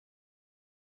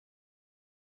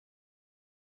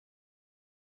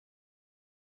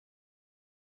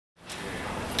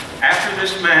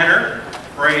this manner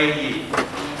pray ye.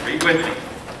 Read with me.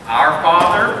 Our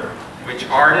Father, which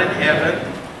art in heaven,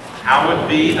 hallowed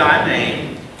be thy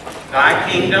name. Thy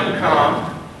kingdom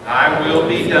come, thy will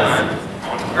be done,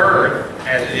 on earth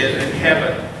as it is in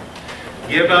heaven.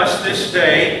 Give us this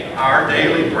day our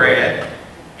daily bread,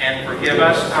 and forgive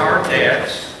us our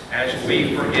debts, as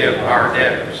we forgive our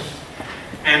debtors.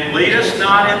 And lead us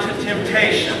not into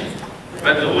temptation,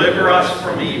 but deliver us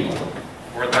from evil.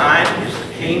 For thine is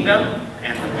the kingdom,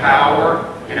 and the power,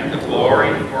 and the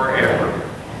glory forever.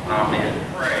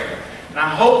 Amen. Pray. And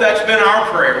I hope that's been our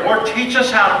prayer. Lord, teach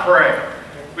us how to pray.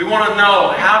 We want to know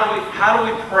how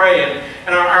do we pray.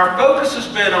 And our focus has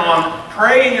been on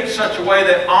praying in such a way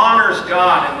that honors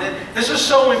God. And this is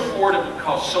so important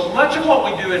because so much of what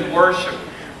we do in worship,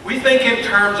 we think in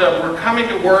terms of we're coming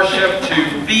to worship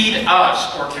to feed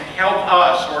us or to help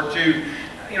us or to,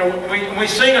 you know, we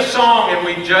sing a song and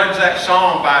we judge that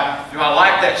song by, do I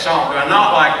like that song? Do I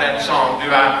not like that song? Do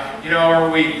I, you know,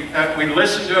 or we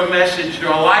listen to a message, do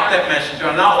I like that message? Do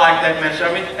I not like that message?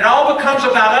 I mean, it all becomes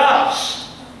about us.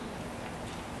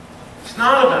 It's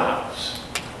not about us.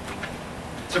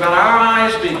 It's about our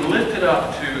eyes being lifted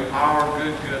up to our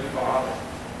good, good Father.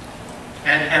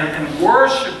 And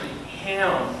worshiping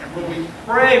Him. And when we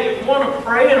pray, we want to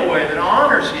pray in a way that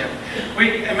honors Him.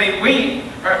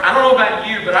 I don't know about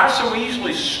you, but I so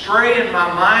easily stray in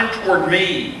my mind toward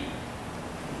me.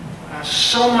 I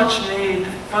so much need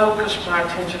to focus my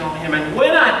attention on Him. And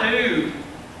when I do,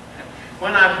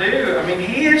 I mean,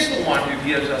 He is the one who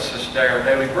gives us this day our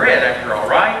daily bread, after all,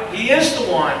 right? He is the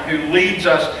one who leads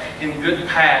us in good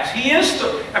paths. He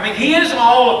is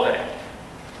all of that.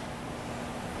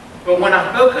 But when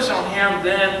I focus on Him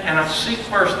then, and I seek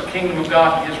first the kingdom of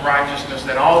God and His righteousness,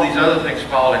 then all these other things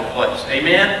fall in place.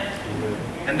 Amen?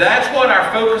 And that's what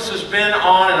our focus has been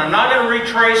on. And I'm not going to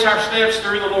retrace our steps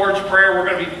through the Lord's Prayer. We're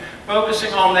going to be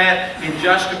focusing on that in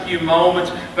just a few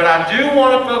moments. But I do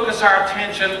want to focus our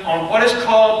attention on what is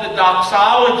called the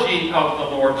doxology of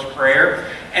the Lord's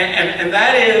Prayer. And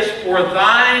that is, for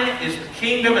thine is the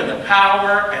kingdom and the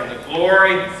power and the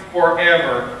glory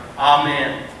forever.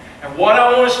 Amen. And what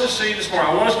I want us to see this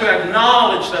morning, I want us to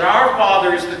acknowledge that our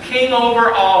Father is the King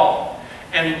over all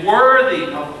and worthy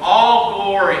of all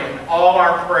glory and all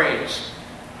our praise.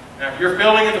 Now, if you're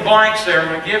filling in the blanks there, I'm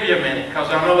going to give you a minute because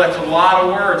I know that's a lot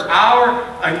of words.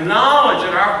 Acknowledge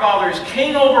that our Father is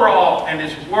King over all and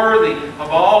is worthy of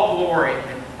all glory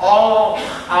and all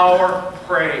our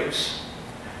praise.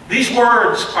 These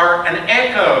words are an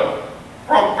echo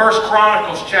from 1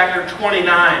 Chronicles chapter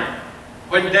 29.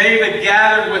 When David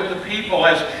gathered with the people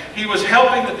as he was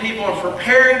helping the people and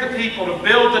preparing the people to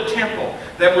build the temple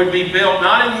that would be built,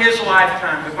 not in his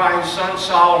lifetime, but by his son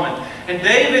Solomon. And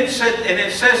David said, and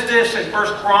it says this in 1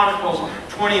 Chronicles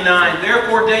 29,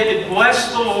 therefore David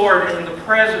blessed the Lord in the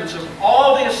presence of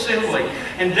all the assembly.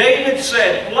 And David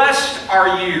said, blessed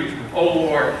are you, O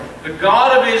Lord, the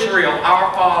God of Israel,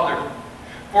 our Father,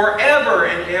 forever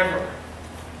and ever.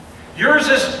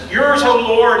 Yours, O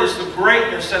Lord, is the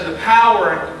greatness and the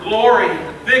power and the glory and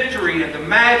the victory and the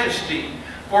majesty.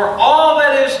 For all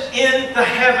that is in the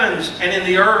heavens and in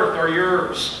the earth are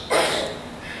yours.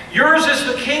 Yours is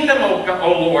the kingdom,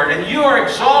 O Lord, and you are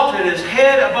exalted as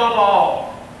head above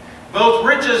all. Both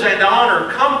riches and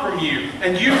honor come from you,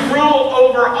 and you rule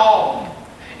over all.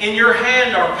 In your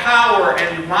hand are power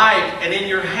and might, and in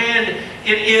your hand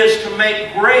it is to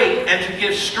make great and to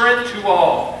give strength to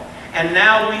all. And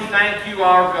now we thank you,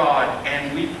 our God,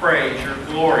 and we praise your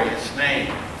glorious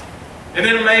name. Isn't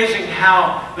it amazing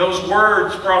how those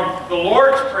words from the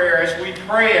Lord's Prayer, as we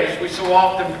pray it, as we so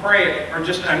often pray it, are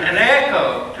just an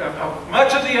echo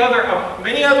of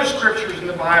many other scriptures in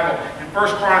the Bible, in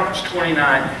 1 Chronicles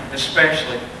 29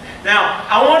 especially. Now,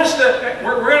 I want us to,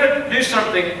 we're going to do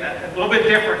something a little bit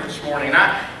different this morning.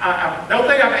 I don't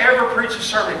think I've ever preached a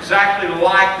sermon exactly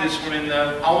like this one in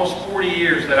the almost 40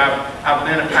 years that I've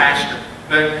been a pastor.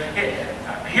 But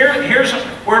here's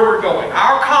where we're going.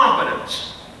 Our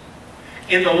confidence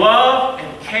in the love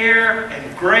and care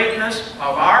and greatness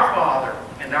of our Father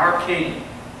and our King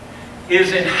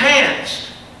is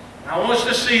enhanced. I want us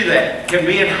to see that. Can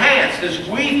be enhanced as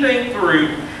we think through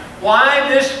why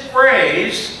this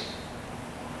phrase,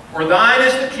 for thine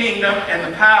is the kingdom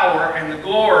and the power and the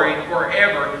glory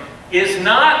forever, is in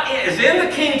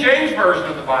the King James Version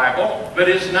of the Bible, but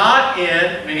is not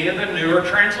in many of the newer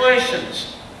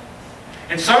translations.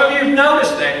 And some of you have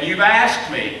noticed that, and you've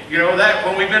asked me, you know, that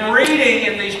when we've been reading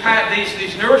in these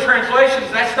newer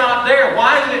translations, that's not there.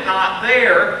 Why is it not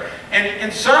there?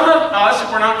 And some of us,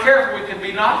 if we're not careful, we can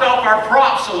be knocked off our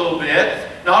props a little bit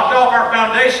knocked off our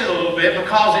foundation a little bit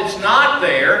because it's not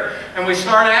there, and we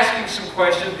start asking some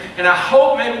questions, and I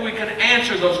hope maybe we can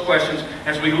answer those questions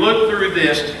as we look through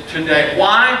this today.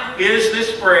 Why is this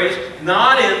phrase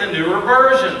not in the newer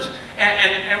versions?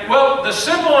 Well, the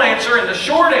simple answer and the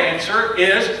short answer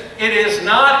is it is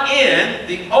not in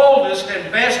the oldest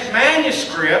and best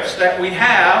manuscripts that we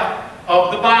have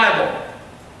of the Bible.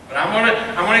 But I'm going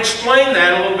to explain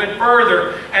that a little bit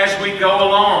further as we go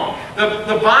along.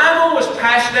 The Bible was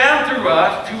passed down to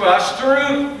us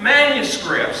through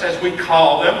manuscripts, as we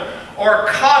call them, or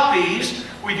copies.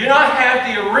 We do not have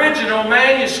the original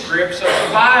manuscripts of the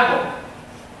Bible.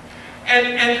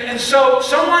 And so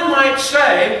someone might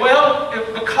say, well,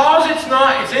 because it's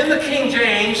in the King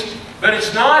James, but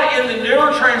it's not in the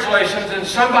newer translations, and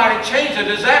somebody changed it,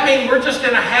 does that mean we're just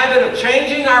in a habit of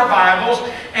changing our Bibles?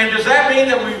 And does that mean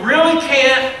that we really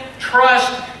can't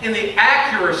trust in the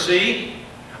accuracy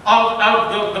of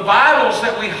the Bibles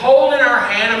that we hold in our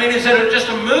hand? I mean, is it just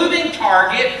a moving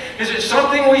target? Is it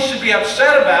something we should be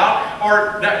upset about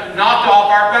or knocked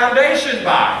off our foundation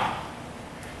by?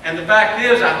 And the fact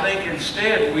is, I think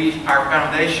instead our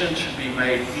foundation should be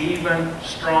made even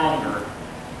stronger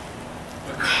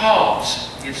because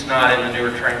it's not in the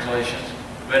newer translations,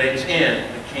 but it's in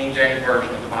the King James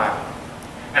Version of the Bible.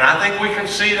 And I think we can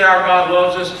see that our God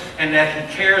loves us and that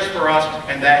He cares for us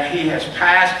and that He has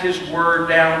passed His Word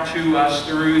down to us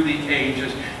through the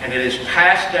ages, and it is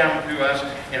passed down to us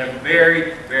in a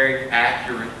very, very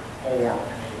accurate form.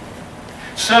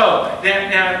 So,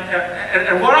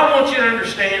 and what I want you to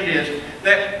understand is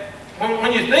that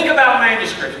when you think about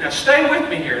manuscripts, now stay with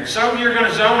me here, and some of you are going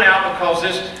to zone out because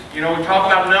this, we talk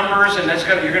about numbers and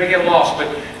you're going to get lost,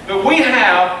 but we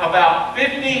have about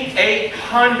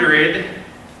 5,800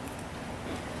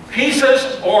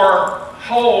 pieces or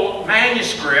whole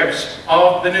manuscripts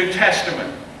of the New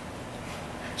Testament.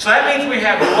 So that means we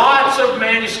have lots of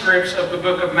manuscripts of the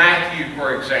book of Matthew,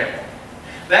 for example.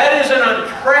 That is an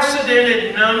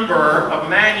unprecedented number of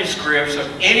manuscripts of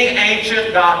any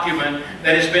ancient document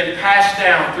that has been passed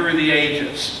down through the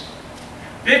ages.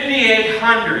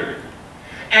 5,800.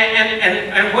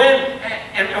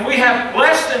 And we have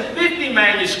less than 50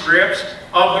 manuscripts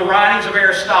of the writings of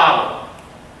Aristotle.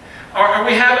 Or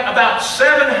we have about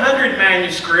 700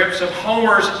 manuscripts of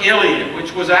Homer's Iliad,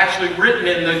 which was actually written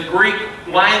in the Greek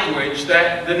language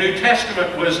that the New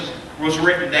Testament was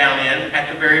written down in at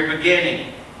the very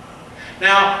beginning.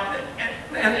 Now,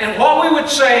 and what we would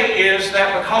say is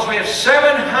that because we have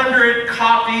 700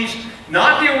 copies,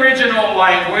 not the original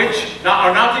language,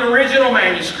 not the original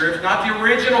manuscripts, not the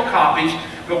original copies,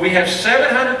 but we have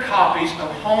 700 copies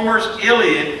of Homer's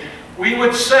Iliad, we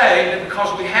would say that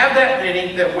because we have that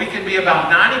many, that we can be about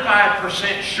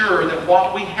 95% sure that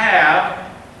what we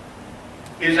have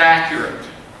is accurate.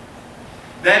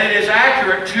 That it is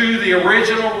accurate to the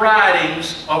original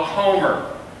writings of Homer.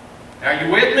 Are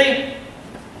you with me?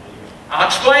 I'll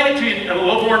explain it to you in a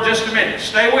little more in just a minute.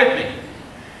 Stay with me.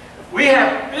 We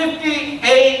have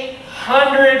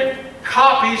 5,800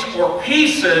 copies or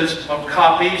pieces of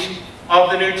copies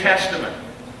of the New Testament.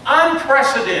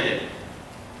 Unprecedented.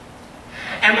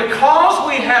 And because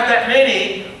we have that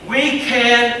many, we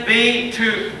can be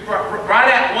right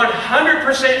at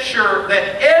 100% sure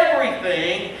that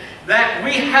everything that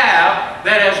we have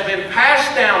that has been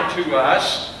passed down to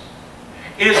us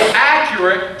is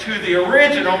accurate to the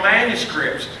original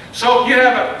manuscripts. So you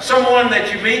have someone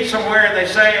that you meet somewhere and they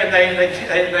say, and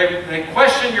they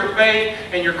question your faith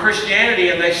and your Christianity,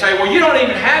 and they say, well, you don't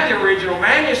even have the original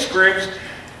manuscripts.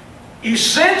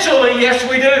 Essentially, yes,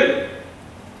 we do.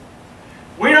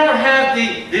 We don't have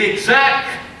the exact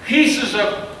pieces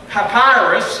of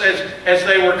papyrus as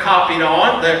they were copied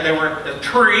on. They were a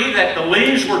tree that the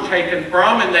leaves were taken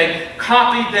from, and they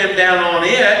copied them down on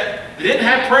it. They didn't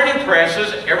have printing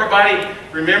presses. Everybody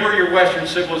remember your Western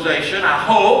civilization, I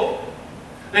hope.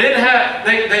 They didn't have,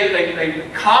 they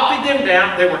copied them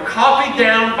down. They were copied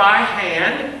down by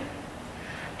hand.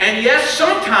 And yes,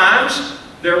 sometimes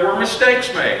there were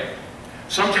mistakes made.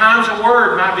 Sometimes a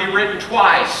word might be written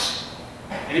twice.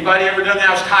 Anybody ever done that?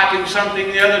 I was typing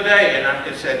something the other day and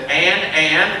it said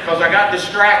and, because I got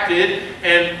distracted,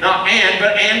 and not and,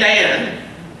 but and.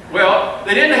 Well,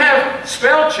 they didn't have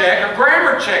spell check or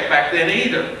grammar check back then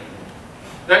either.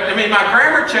 I mean, my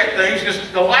grammar check things,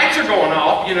 just the lights are going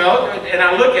off, and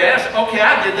I look at it, I say, okay,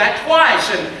 I did that twice,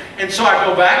 and so I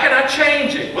go back and I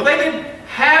change it. Well, they didn't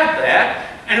have that,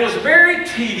 and it was very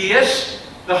tedious.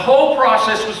 The whole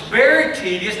process was very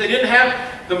tedious. They didn't have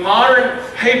the modern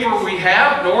paper we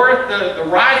have, nor the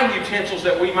writing utensils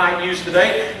that we might use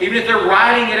today. Even if they're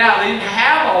writing it out, they didn't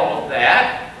have all of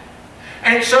that.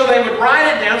 And so they would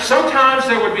write it down. Sometimes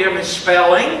there would be a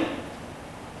misspelling.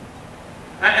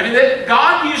 I mean,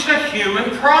 God used a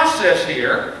human process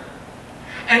here.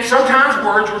 And sometimes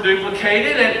words were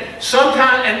duplicated, and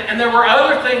sometimes, and there were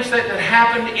other things that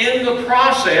happened in the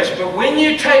process. But when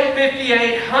you take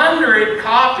 5,800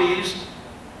 copies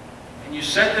and you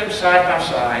set them side by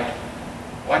side,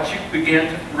 what you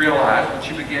begin to realize, what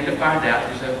you begin to find out,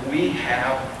 is that we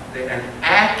have an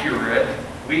accurate.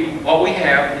 What we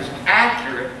have is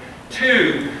accurate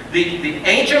to the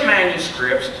ancient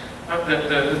manuscripts.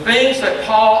 The things that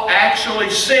Paul actually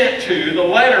sent to, the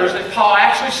letters that Paul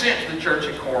actually sent to the church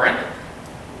at Corinth,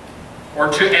 or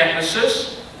to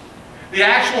Ephesus, the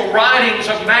actual writings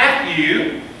of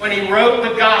Matthew, when he wrote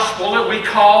the gospel that we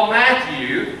call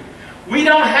Matthew. We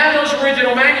don't have those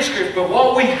original manuscripts, but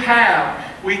what we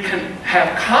can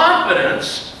have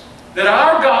confidence that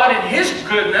our God, in His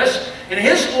goodness, in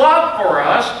His love for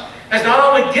us, has not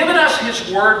only given us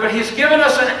His Word, but He's given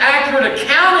us an accurate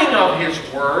accounting of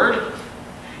His Word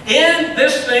in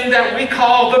this thing that we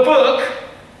call the book.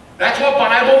 That's what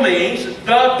Bible means,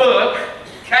 the book,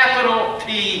 capital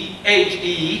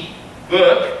T-H-E,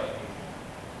 book.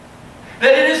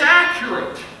 That it is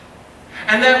accurate,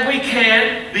 and that we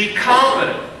can be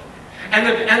confident.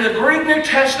 And the Greek New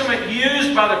Testament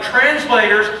used by the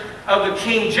translators of the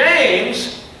King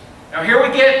James. Now here we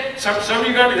get, some of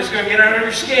you this is going to get under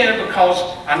your skin, because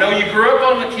I know you grew up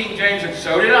on the King James, and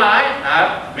so did I.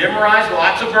 I memorized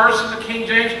lots of verses of the King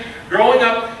James growing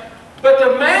up. But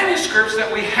the manuscripts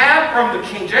that we have from the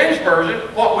King James Version,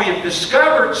 what we have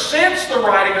discovered since the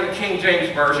writing of the King James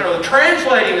Version, or the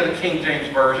translating of the King James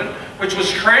Version, which was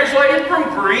translated from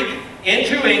Greek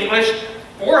into English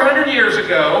 400 years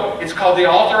ago. It's called the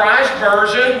Authorized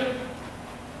Version.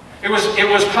 It was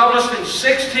published in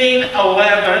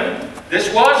 1611.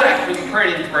 This was after the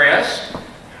printing press.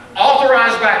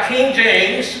 Authorized by King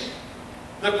James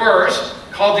the First,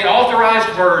 called the Authorized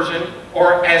Version,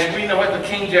 or as we know it, the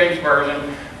King James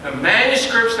Version. The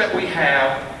manuscripts that we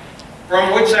have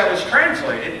from which that was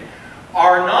translated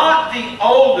are not the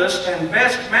oldest and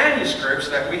best manuscripts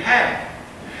that we have.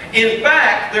 In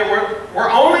fact, there were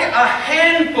only a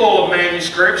handful of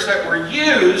manuscripts that were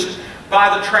used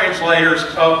by the translators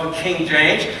of the King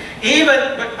James,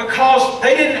 because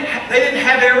they didn't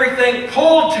have everything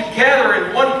pulled together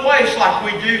in one place like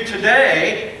we do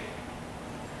today.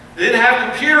 They didn't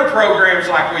have computer programs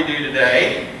like we do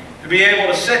today to be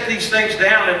able to set these things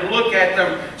down and look at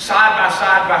them side by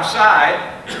side by side.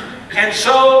 And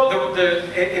so,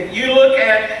 if you look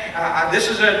at, this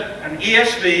is an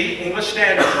ESV, English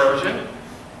Standard Version.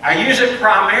 I use it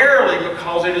primarily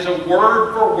because it is a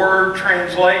word-for-word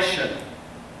translation.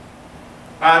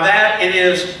 By that, it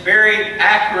is very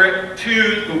accurate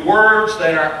to the words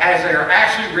that are as they are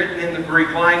actually written in the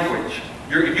Greek language.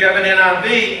 If you have an NIV,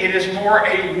 it is more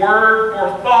a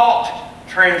word-for-thought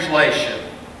translation.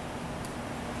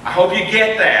 I hope you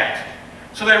get that.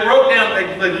 So they wrote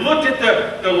down, they looked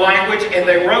at the language and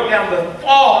they wrote down the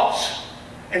thoughts.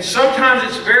 And sometimes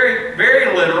it's very,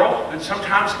 very literal, and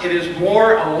sometimes it is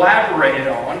more elaborated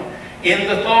on in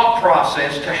the thought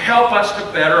process to help us to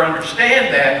better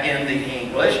understand that in the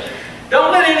English.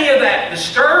 Don't let any of that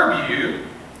disturb you,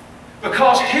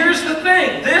 because here's the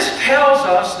thing. This tells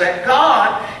us that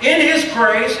God, in His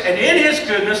grace and in His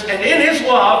goodness and in His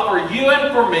love for you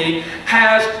and for me,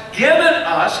 has given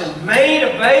us and made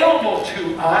available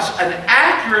to us an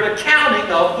accurate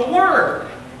accounting of the Word.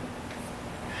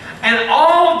 And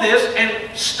all of this,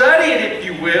 and study it if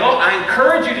you will, I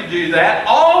encourage you to do that.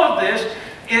 All of this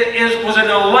was an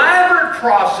elaborate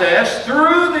process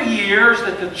through the years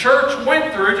that the church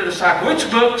went through to decide which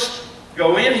books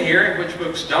go in here and which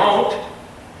books don't.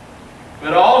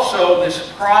 But also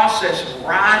this process of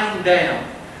writing down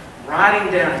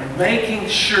and making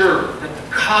sure that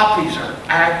the copies are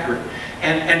accurate.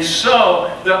 And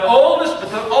so the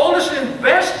oldest and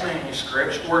best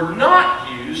manuscripts were not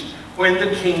used when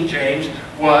the King James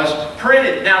was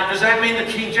printed. Now, does that mean the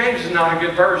King James is not a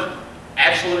good version?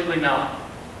 Absolutely not.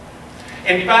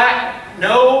 In fact,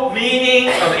 no meaning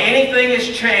of anything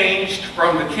is changed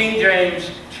from the King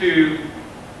James to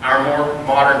our more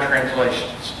modern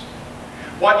translations.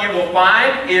 What you will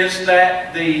find is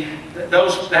that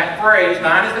that phrase,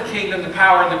 "Thine is the kingdom, the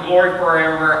power, and the glory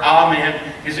forever, amen,"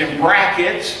 is in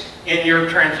brackets in your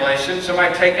translation.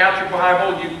 Somebody take out your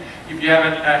Bible, if you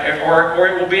haven't, or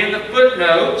it will be in the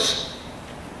footnotes.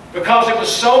 Because it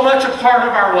was so much a part of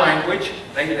our language,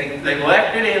 they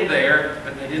left it in there,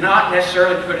 but they did not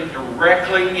necessarily put it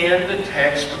directly in the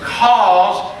text,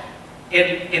 because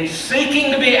in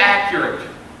seeking to be accurate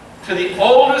to the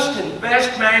oldest and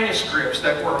best manuscripts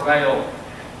that were available,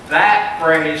 that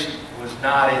phrase was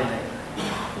not in there.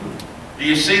 Do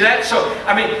you see that? So,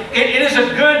 I mean, it is a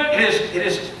good, it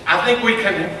is, I think we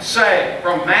can say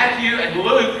from Matthew and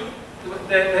Luke,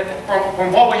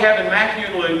 from what we have in Matthew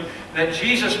and Luke, that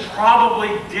Jesus probably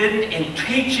didn't, in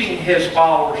teaching his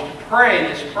followers to pray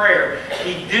this prayer,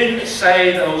 he didn't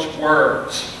say those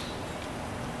words.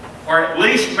 Or at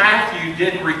least Matthew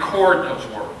didn't record those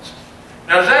words.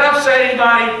 Now, does that upset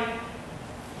anybody?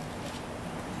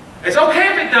 It's okay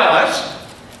if it does,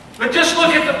 but just look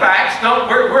at the facts. No,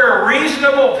 we're a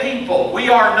reasonable people. We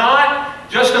are not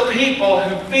just a people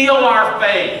who feel our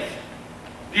faith.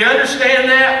 Do you understand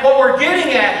that? What we're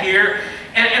getting at here,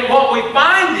 and what we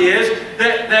find is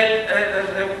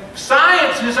that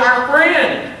science is our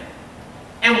friend.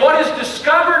 And what is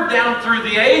discovered down through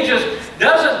the ages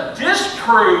doesn't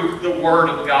disprove the Word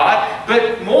of God,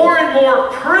 but more and more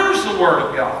proves the Word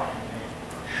of God.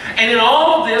 And in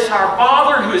all of this, our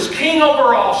Father, who is King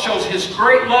over all, shows His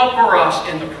great love for us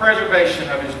in the preservation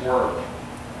of His Word.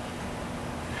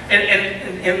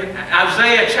 In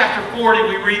Isaiah chapter 40,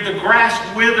 we read, "The grass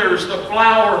withers, the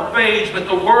flower fades, but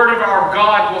the Word of our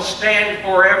God will stand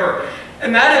forever."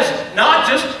 And that is not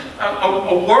just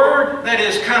a word that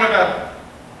is kind of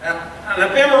an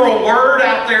ephemeral word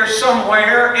out there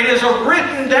somewhere. It is a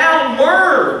written down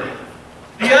word.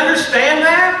 Do you understand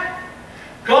that?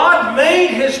 God made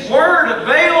His Word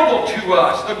available to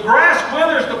us. The grass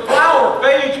withers, the flower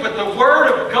fades, but the Word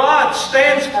of God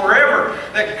stands forever.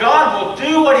 That God will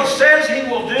do what He says He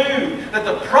will do. That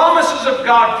the promises of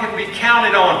God can be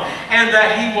counted on. And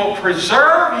that He will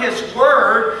preserve His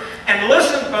Word. And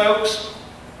listen, folks,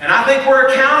 and I think we're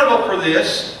accountable for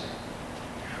this.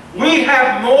 We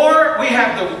have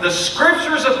the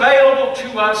Scriptures available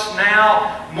to us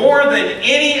now more than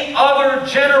any other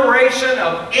generation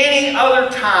of any other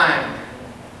time.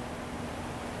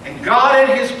 And God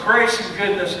in His grace and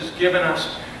goodness has given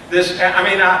us this. I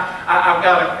mean, I've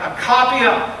got a copy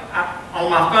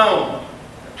on my phone.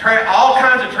 All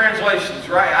kinds of translations,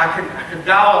 right? I could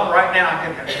dial up right now. I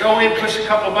can go in, push a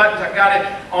couple of buttons. I got it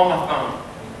on my phone.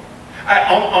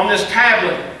 On this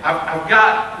tablet, I've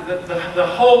got the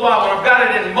whole Bible. I've got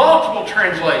it in multiple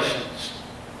translations.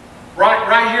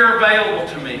 Right here available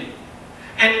to me.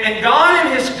 And God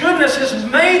in His goodness has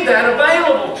made that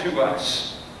available to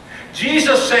us.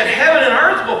 Jesus said, "Heaven and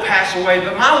earth will pass away,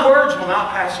 but my words will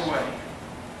not pass away."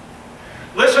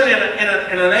 Listen,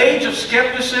 in an age of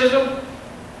skepticism,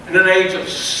 in an age of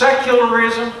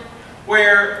secularism,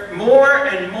 where more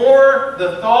and more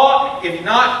the thought, if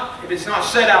it's not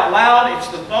said out loud, it's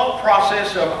the thought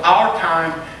process of our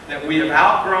time that we have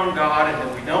outgrown God and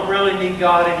that we don't really need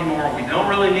God anymore. We don't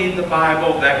really need the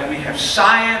Bible, that we have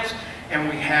science and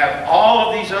we have all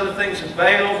of these other things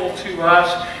available to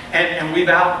us, and we've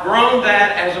outgrown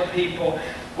that as a people.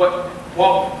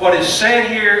 What is said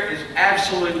here is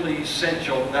absolutely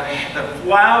essential. The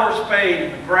flowers fade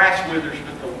and the grass withers,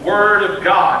 but the Word of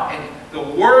God, and the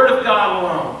Word of God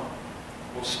alone,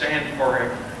 will stand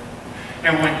forever.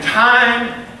 And when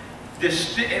time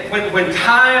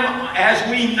as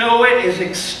we know it is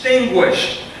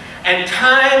extinguished, and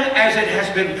time as it has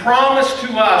been promised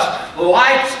to us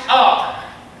lights up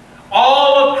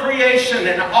all of creation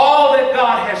and all that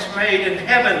God has made in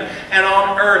heaven and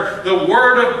on earth, the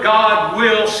Word of God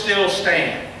will still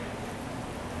stand.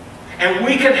 And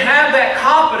we can have that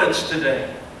confidence today.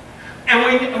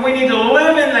 And we need to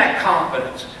live in that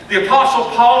confidence. The Apostle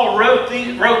Paul wrote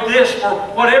this, "For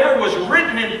whatever was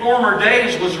written in former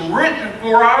days was written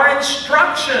for our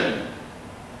instruction."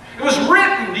 It was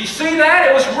written. Do you see that?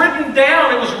 It was written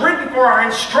down. It was written for our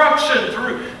instruction,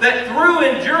 through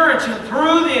endurance and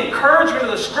through the encouragement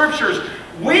of the Scriptures,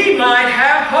 we might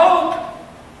have hope.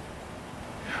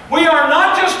 We are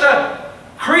not just a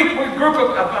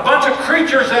bunch of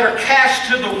creatures that are cast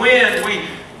to the wind.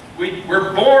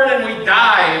 We're born and we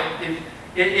die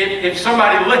if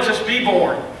somebody lets us be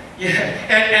born. Yeah.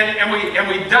 And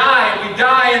we die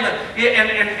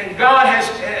and God has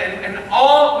and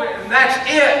that's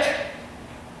it.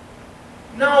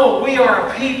 No, we are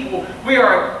a people. We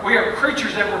are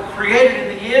creatures that were created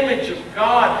in the image of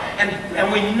God,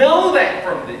 and we know that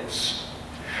from this.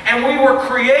 And we were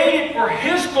created for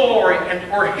His glory and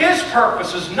for His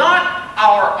purposes, not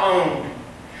our own.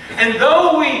 And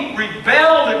though we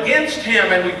rebelled against Him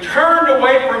and we turned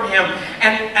away from Him,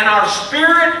 and our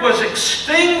spirit was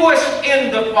extinguished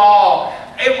in the fall,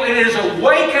 it is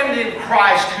awakened in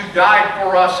Christ, who died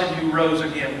for us and who rose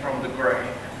again from the grave.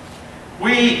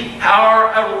 We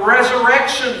are a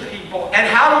resurrection people. And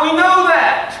how do we know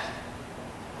that?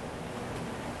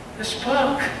 This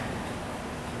book.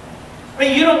 I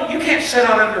mean, you can't sit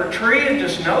out under a tree and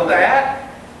just know that.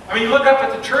 I mean, you look up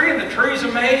at the tree, and the tree's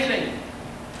amazing.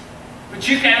 But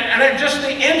you can't, and then just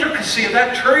the intricacy of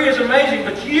that tree is amazing,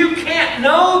 but you can't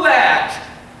know that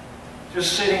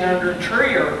just sitting under a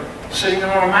tree or sitting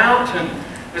on a mountain.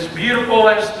 As beautiful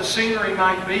as the scenery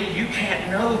might be, you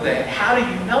can't know that. How do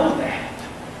you know that?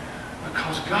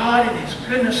 Because God in His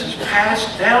goodness has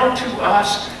passed down to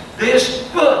us this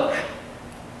book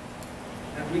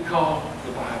that we call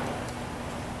the Bible.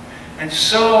 And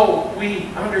so we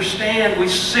understand, we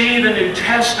see the New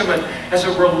Testament as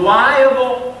a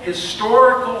reliable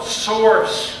historical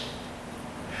source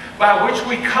by which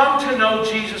we come to know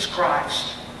Jesus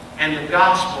Christ and the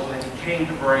gospel that He came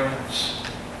to bring us.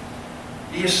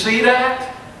 Do you see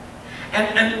that?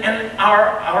 And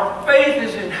our faith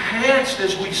is enhanced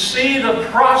as we see the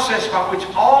process by which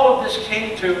all of this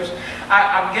came to us.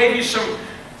 I gave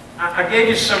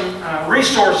you some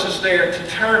resources there to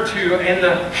turn to in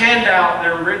the handout.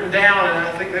 They're written down, and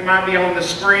I think they might be on the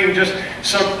screen. There's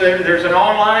an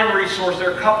online resource.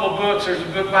 There are a couple of books. There's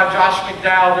a book by Josh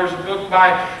McDowell. There's a book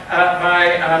by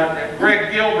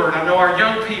Greg Gilbert. I know our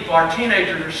young people, our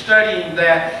teenagers, are studying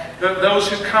that. Those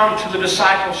who come to the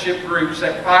discipleship groups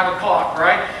at 5 o'clock,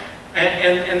 right?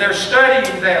 And they're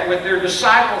studying that with their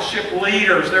discipleship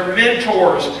leaders, their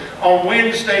mentors on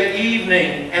Wednesday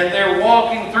evening. And they're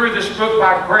walking through this book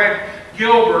by Greg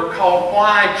Gilbert called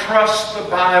Why Trust the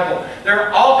Bible. There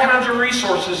are all kinds of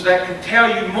resources that can tell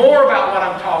you more about what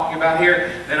I'm talking about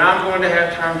here than I'm going to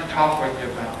have time to talk with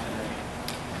you about today.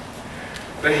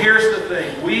 But here's the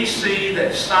thing. We see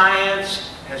that science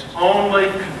has only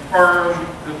confirmed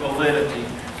the validity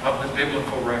of the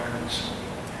biblical records.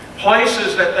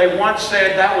 Places that they once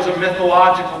said that was a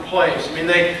mythological place. I mean,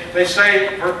 they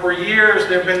say for years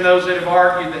there have been those that have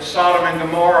argued that Sodom and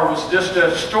Gomorrah was just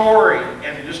a story,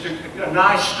 and just a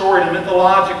nice story, a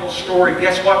mythological story.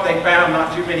 Guess what they found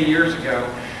not too many years ago?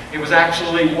 It was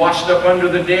actually washed up under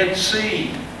the Dead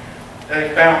Sea.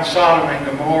 They found Sodom and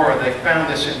Gomorrah. They found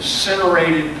this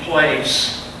incinerated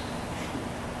place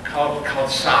called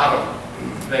Sodom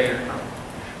there.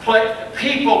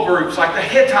 People groups like the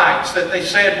Hittites that they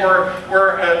said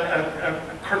were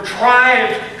a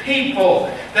contrived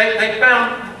people. They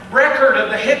found record of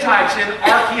the Hittites in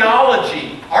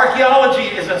archaeology.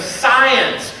 Archaeology is a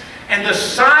science. And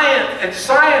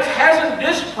science hasn't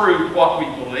disproved what we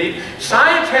believe.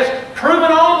 Science has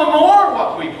proven all the more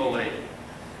what we believe.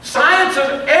 Science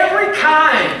of every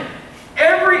kind,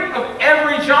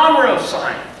 every genre of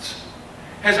science,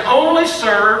 has only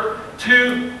served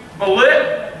to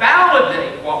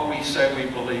validate what we say we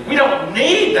believe. We don't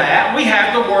need that. We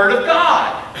have the Word of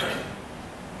God.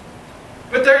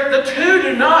 But the two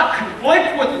do not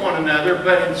conflict with one another,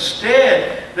 but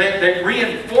instead they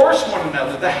reinforce one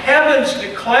another. The heavens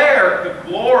declare the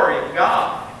glory of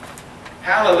God.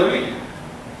 Hallelujah.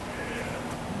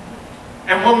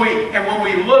 And when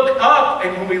we look up,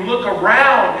 and when we look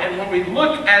around, and when we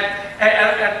look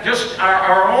at just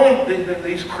our own,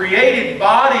 these created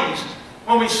bodies,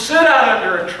 when we sit out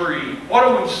under a tree, what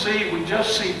do we see? We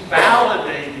just see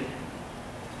validated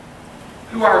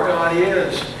who our God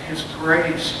is, His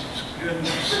grace, His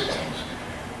goodness, His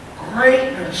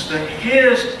greatness, that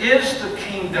His is the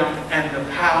kingdom and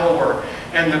the power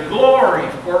and the glory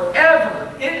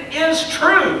forever. It is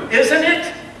true, isn't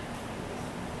it?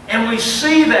 And we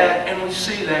see that, and we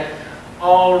see that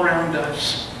all around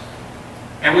us.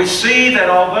 And we see that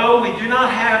although we do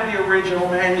not have the original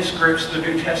manuscripts of the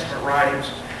New Testament writings,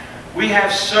 we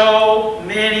have so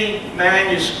many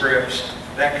manuscripts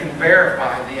that can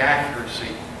verify the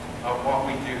accuracy of what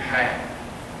we do have.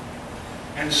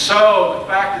 And so the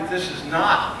fact that this is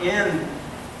not in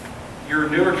your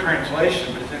newer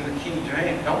translation, but it's in the King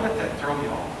James, don't let that throw you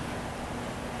off.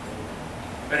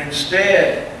 But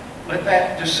instead, let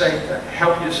that just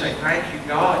help you to say, thank you,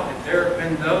 God, that there have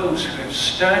been those who have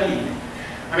studied.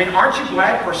 I mean, aren't you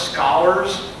glad for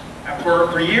scholars?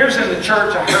 For years in the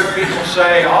church, I heard people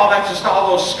say, oh, that's just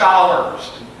all those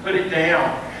scholars, and put it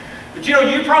down. But you know,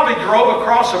 you probably drove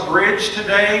across a bridge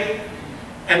today,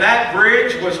 and that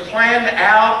bridge was planned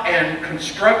out and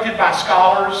constructed by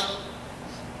scholars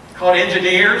called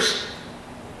engineers.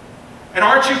 And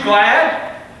aren't you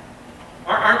glad?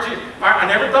 Aren't you? I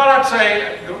never thought I'd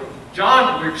say,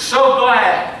 John, we're so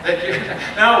glad that you,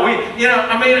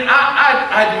 I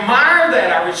admire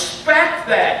that, I respect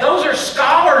that. Those are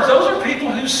scholars, those are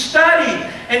people who studied.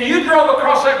 And you drove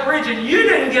across that bridge and you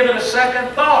didn't give it a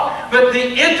second thought. But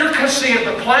the intricacy of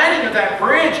the planning of that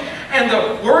bridge and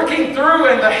the working through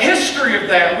and the history of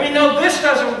that, we know this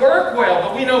doesn't work well,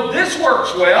 but we know this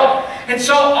works well. And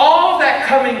so all of that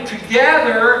coming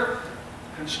together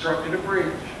constructed a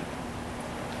bridge.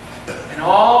 And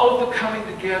all of the coming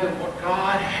together, what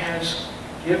God has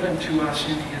given to us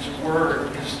in His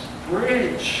Word is the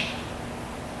bridge.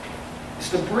 It's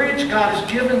the bridge God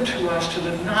has given to us to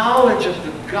the knowledge of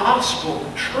the gospel,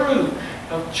 the truth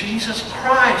of Jesus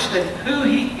Christ and who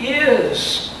He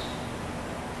is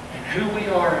and who we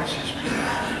are as His people.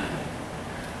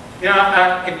 You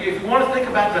know, if you want to think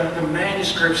about the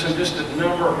manuscripts and just the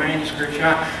number of manuscripts,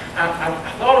 I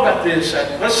thought about this.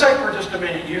 Let's say for just a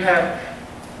minute you have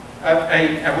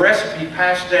a recipe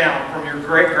passed down from your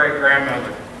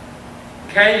great-great-grandmother.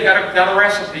 Okay, you got a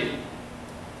recipe.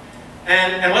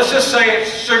 And let's just say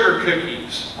it's sugar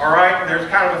cookies, all right? There's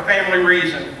kind of a family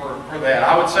reason for that.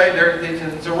 I would say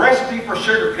it's a recipe for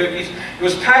sugar cookies. It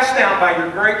was passed down by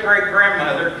your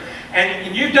great-great-grandmother,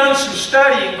 and you've done some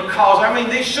studying because, I mean,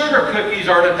 these sugar cookies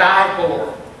are to die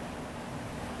for.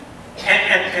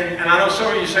 And I know some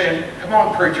of you saying, come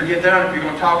on, preacher, get down if you're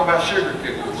going to talk about sugar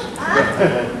cookies.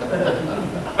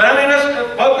 But I mean,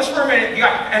 let's focus for a minute.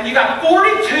 You got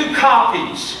 42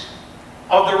 copies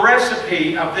of the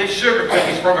recipe of these sugar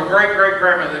cookies from a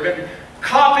great-great-grandmother. They've been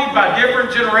copied by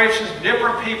different generations,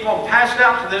 different people, passed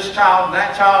out to this child and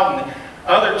that child and the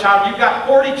other child. You've got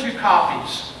 42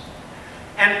 copies.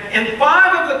 And in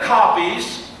 5 of the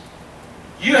copies,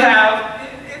 you have,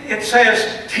 it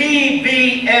says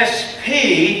TBSP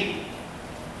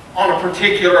on a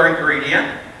particular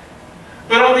ingredient.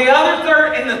 But on the other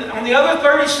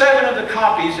 37 of the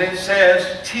copies, it says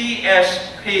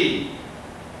TSP.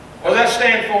 What does that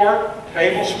stand for?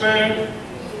 Tablespoon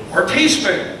or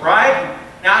teaspoon, right?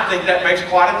 Now I think that makes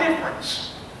quite a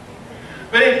difference.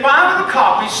 But in 5 of the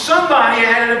copies, somebody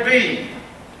added a B.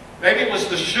 Maybe it was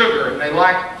the sugar, and they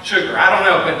liked sugar. I don't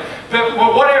know, but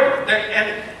well, whatever.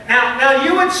 And now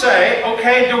you would say,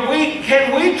 okay,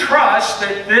 can we trust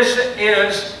that this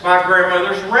is my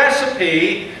grandmother's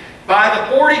recipe by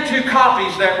the 42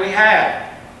 copies that we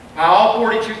have? By all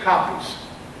 42 copies.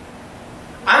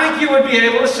 I think you would be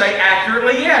able to say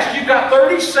accurately, yes. You've got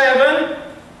 37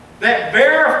 that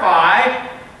verify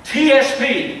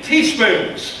TSP,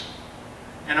 teaspoons,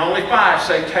 and only 5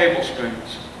 say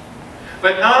tablespoons.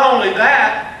 But not only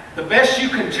that, the best you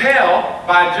can tell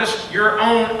by just your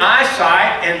own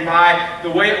eyesight and by the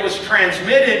way it was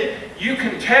transmitted, you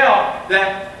can tell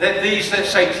that these that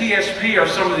say TSP are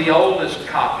some of the oldest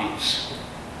copies.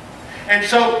 And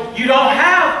so you don't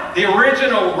have the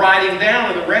original writing down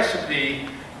of the recipe,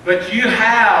 but you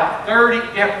have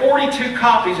 42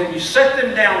 copies, and you set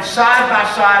them down side by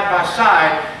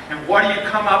side, and what do you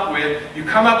come up with? You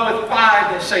come up with 5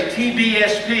 that say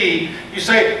TBSP. You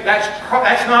say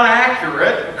that's not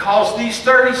accurate because these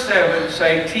 37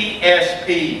 say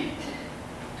TSP,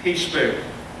 teaspoon.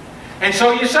 And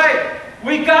so you say,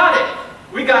 we got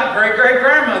it. We got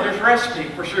great-great-grandmother's recipe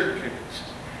for sugar cookies.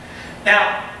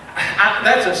 Now,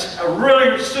 that's a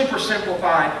really super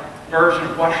simplified version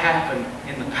of what happened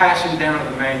in the passing down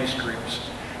of the manuscripts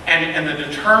and the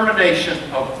determination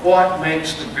of what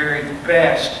makes the very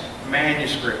best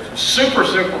manuscripts. A super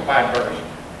simplified version.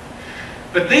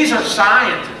 But these are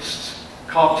scientists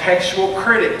called textual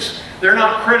critics. They're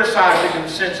not criticizing in the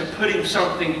sense of putting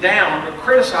something down, but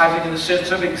criticizing in the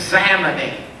sense of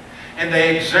examining. And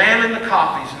they examine the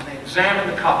copies, and they examine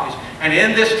the copies. And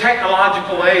in this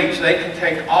technological age, they can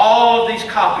take all of these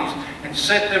copies and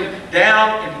set them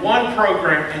down in one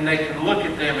program, and they can look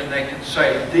at them and they can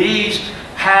say, these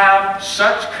have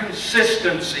such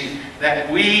consistency that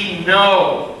we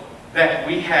know that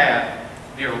we have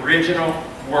the original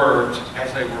words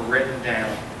as they were written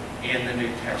down in the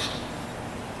New Testament.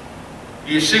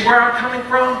 Do you see where I'm coming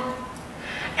from?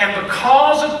 And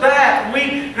because of that,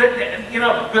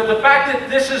 the fact that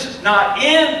this is not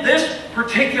in this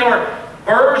particular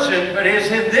version, but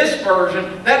is in this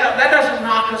version, that doesn't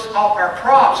knock us off our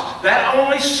props. That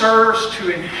only serves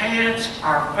to enhance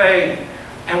our faith.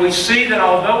 And we see that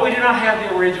although we do not have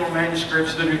the original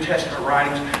manuscripts, the New Testament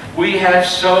writings, we have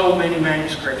so many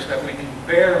manuscripts that we can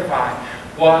verify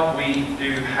what we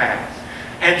do have.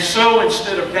 And so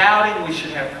instead of doubting, we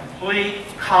should have complete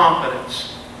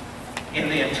confidence in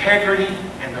the integrity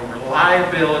and the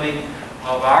reliability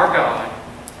of our God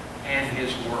and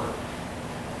His Word.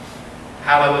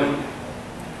 Hallelujah.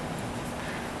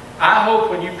 I hope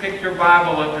when you pick your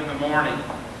Bible up in the morning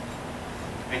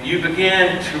and you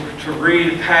begin to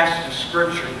read a passage of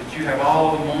Scripture that you have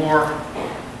all the more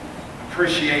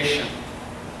appreciation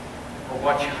for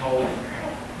what you hold in your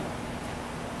hand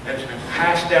that has been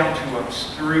passed down to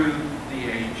us through the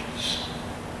ages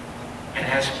and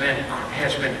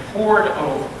has been poured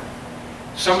over.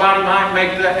 Somebody might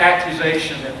make the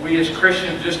accusation that we as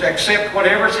Christians just accept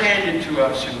whatever's handed to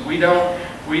us, and we don't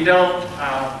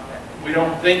We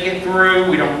don't think it through.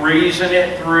 We don't reason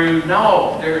it through.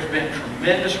 No, there's been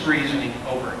tremendous reasoning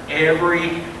over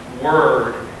every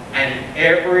word and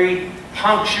every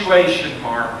punctuation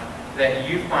mark that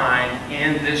you find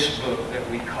in this book that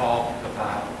we call the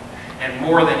Bible. And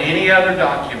more than any other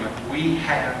document, we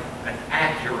have an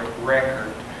accurate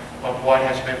record of what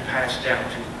has been passed down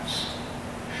to us.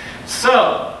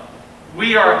 So,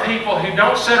 we are a people who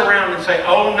don't sit around and say,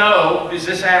 oh no, is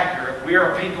this accurate? We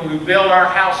are a people who build our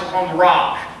house upon the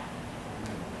rock.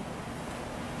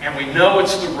 And we know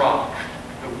it's the rock,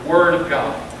 the Word of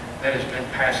God, that has been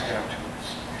passed down to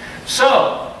us.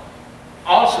 So,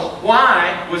 also,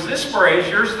 why was this phrase,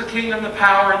 yours is the kingdom, the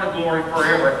power, and the glory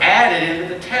forever, added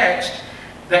into the text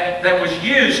that was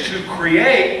used to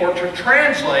create or to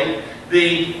translate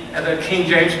the King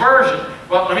James Version?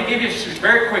 Well, let me give you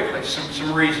very quickly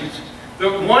some reasons.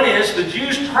 One is the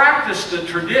Jews practiced the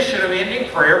tradition of ending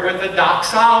prayer with a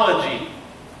doxology.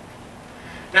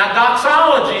 Now,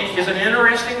 doxology is an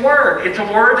interesting word. It's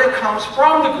a word that comes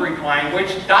from the Greek language.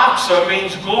 Doxa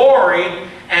means glory,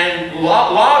 and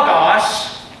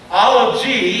logos,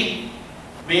 ology,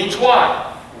 means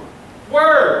what?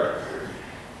 Word.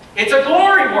 It's a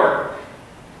glory word.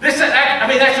 That's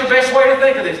the best way to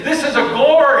think of this. This is a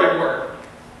glory word.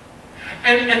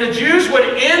 And the Jews would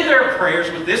end their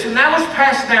prayers with this, and that was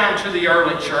passed down to the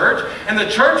early church. And the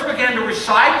church began to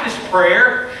recite this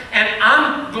prayer, and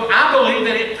I believe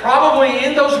that it probably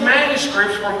in those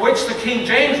manuscripts from which the King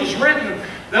James was written,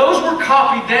 those were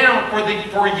copied down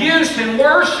for use in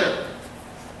worship.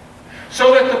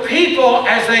 So that the people,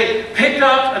 as they picked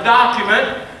up a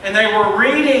document and they were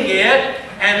reading it,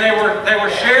 and they were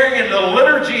sharing in the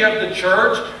liturgy of the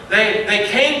church, they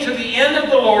came to the end of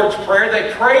the Lord's Prayer,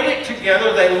 they prayed it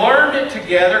together, they learned it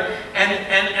together, and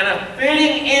a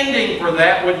fitting ending for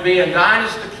that would be, and thine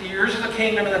is yours is the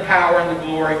kingdom and the power and the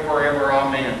glory forever,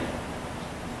 amen.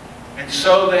 And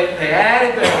so they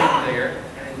added that in there,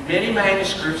 and in many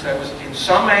manuscripts, that was in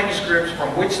some manuscripts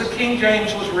from which the King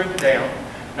James was written down,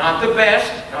 not the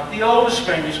best, not the oldest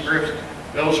manuscripts,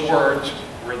 those words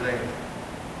were there.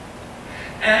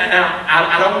 And now,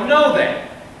 I don't know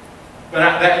that, but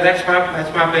that's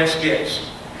my best guess.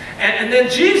 And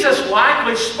then Jesus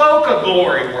likely spoke a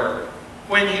glory word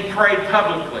when he prayed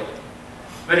publicly.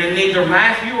 But in neither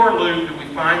Matthew or Luke do we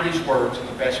find these words in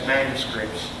the best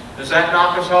manuscripts. Does that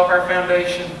knock us off our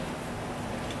foundation?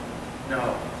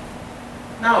 No.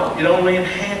 No, it only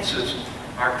enhances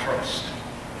our trust.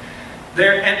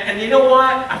 And you know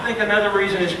what? I think another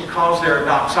reason is because there are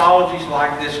doxologies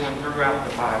like this one throughout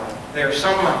the Bible. They are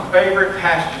some of my favorite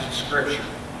passages of Scripture.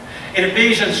 In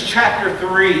Ephesians chapter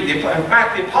 3, in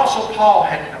fact, the Apostle Paul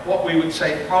had what we would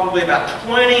say probably about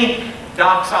 20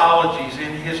 doxologies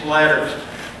in his letters.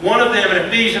 One of them in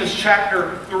Ephesians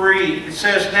chapter 3, it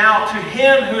says, now to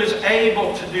him who is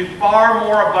able to do far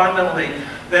more abundantly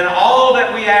than all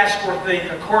that we ask or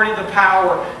think, according to the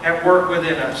power at work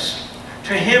within us.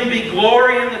 To him be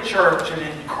glory in the church and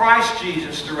in Christ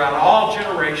Jesus throughout all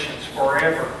generations,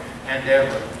 forever and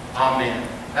ever. Amen.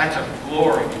 That's a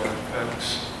glory word,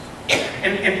 folks.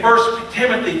 In 1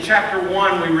 Timothy chapter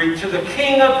 1, we read, to the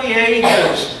King of the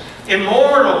ages,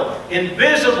 immortal,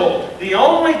 invisible, the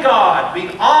only God, be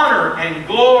honor and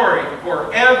glory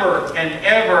forever and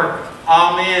ever.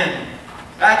 Amen.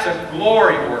 That's a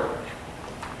glory word.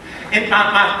 And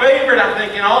my favorite, I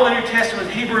think, in all the New Testament,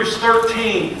 Hebrews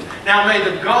 13. Now may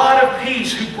the God of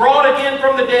peace, who brought again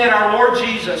from the dead our Lord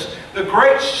Jesus, the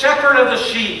great shepherd of the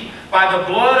sheep, by the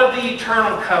blood of the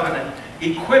eternal covenant,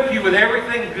 equip you with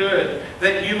everything good,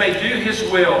 that you may do his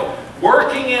will,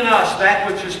 working in us that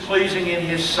which is pleasing in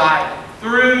his sight,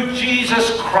 through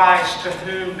Jesus Christ, to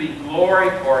whom be glory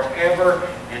forever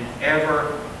and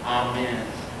ever. Amen.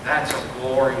 That's a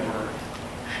glory word.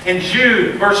 In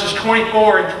Jude, verses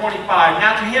 24 and 25,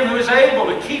 now to him who is able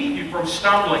to keep you from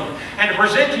stumbling, and to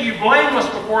present to you blameless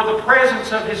before the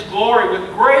presence of his glory with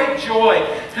great joy,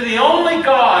 to the only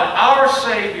God, our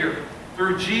Savior,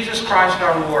 through Jesus Christ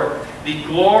our Lord, be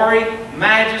glory,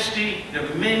 majesty,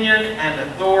 dominion, and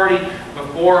authority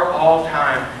before all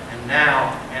time, and now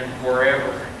and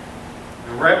forever.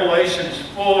 The Revelation is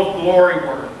full of glory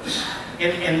words.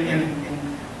 In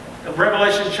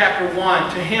Revelation chapter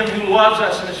 1, to him who loves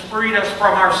us and has freed us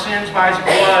from our sins by his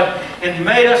blood and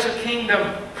made us a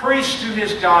kingdom, priests to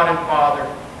his God and Father.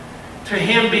 To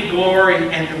him be glory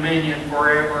and dominion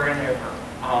forever and ever.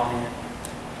 Amen.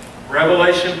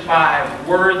 Revelation 5,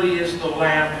 worthy is the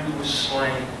Lamb who was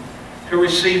slain, to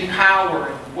receive power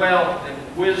and wealth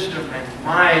and wisdom and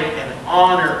might and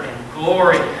honor and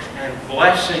glory and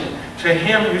blessing. To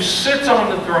him who sits on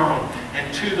the throne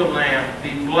and to the Lamb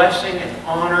be blessing and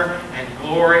honor and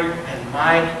glory and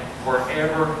might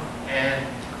forever and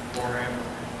forever.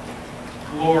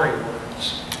 Glory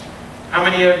words. How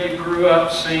many of you grew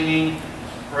up singing,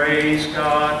 praise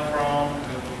God from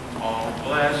whom all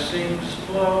blessings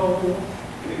flow?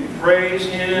 Praise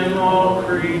Him, all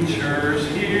creatures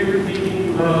here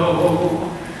below.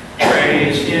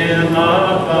 Praise Him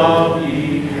above,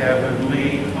 ye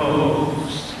heavenly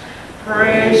hosts.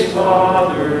 Praise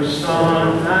Father,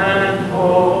 Son, and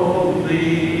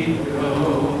Holy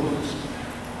Ghost.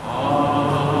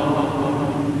 Amen.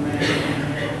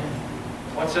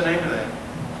 What's the name of that?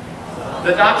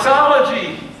 The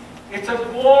doxology. It's a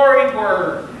glory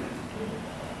word.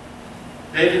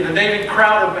 The David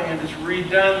Crowder Band has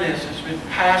redone this. It's been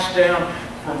passed down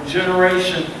from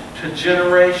generation to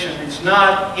generation. It's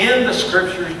not in the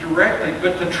Scriptures directly,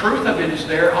 but the truth of it is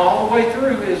there all the way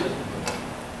through, isn't it?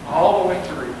 All the way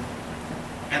through.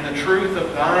 And the truth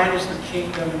of thine is the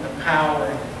kingdom and the power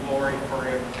and the glory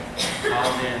forever.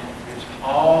 Amen. It's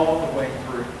all the way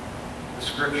through the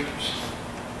Scriptures.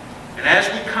 And as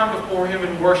we come before Him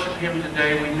and worship Him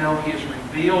today, we know He has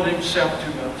revealed Himself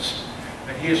to us.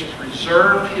 That He has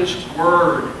preserved His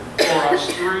Word for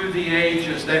us through the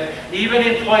ages. That even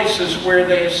in places where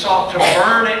they have sought to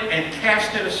burn it and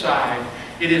cast it aside,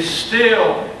 it is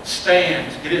still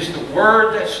stands. It is the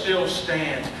Word that still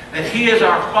stands. That He is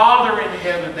our Father in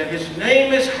heaven. That His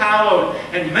name is hallowed.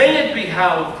 And may it be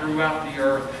hallowed throughout the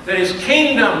earth. That His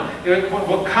kingdom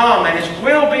will come and His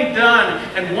will be done.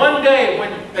 And one day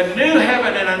when a new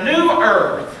heaven and a new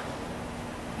earth,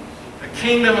 the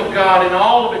kingdom of God in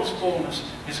all of its fullness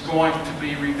is going to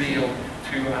be revealed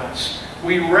to us.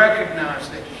 We recognize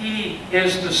that He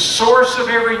is the source of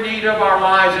every need of our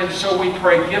lives, and so we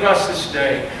pray, give us this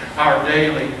day our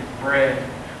daily bread.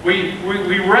 We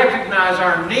recognize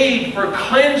our need for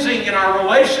cleansing in our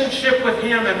relationship with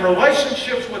Him and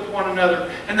relationships with one another,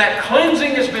 and that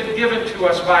cleansing has been given to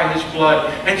us by His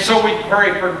blood. And so we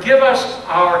pray, forgive us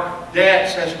our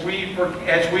debts as we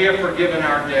have forgiven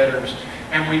our debtors.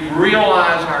 And we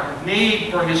realize our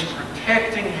need for His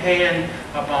protecting hand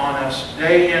upon us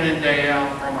day in and day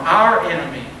out from our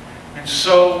enemy. And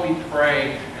so we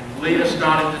pray, and lead us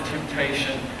not into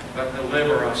temptation, but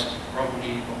deliver us from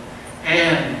evil.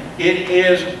 And it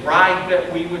is right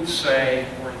that we would say,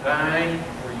 for thine,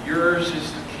 for yours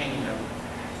is the kingdom,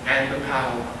 and the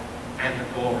power, and the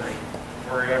glory,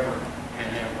 forever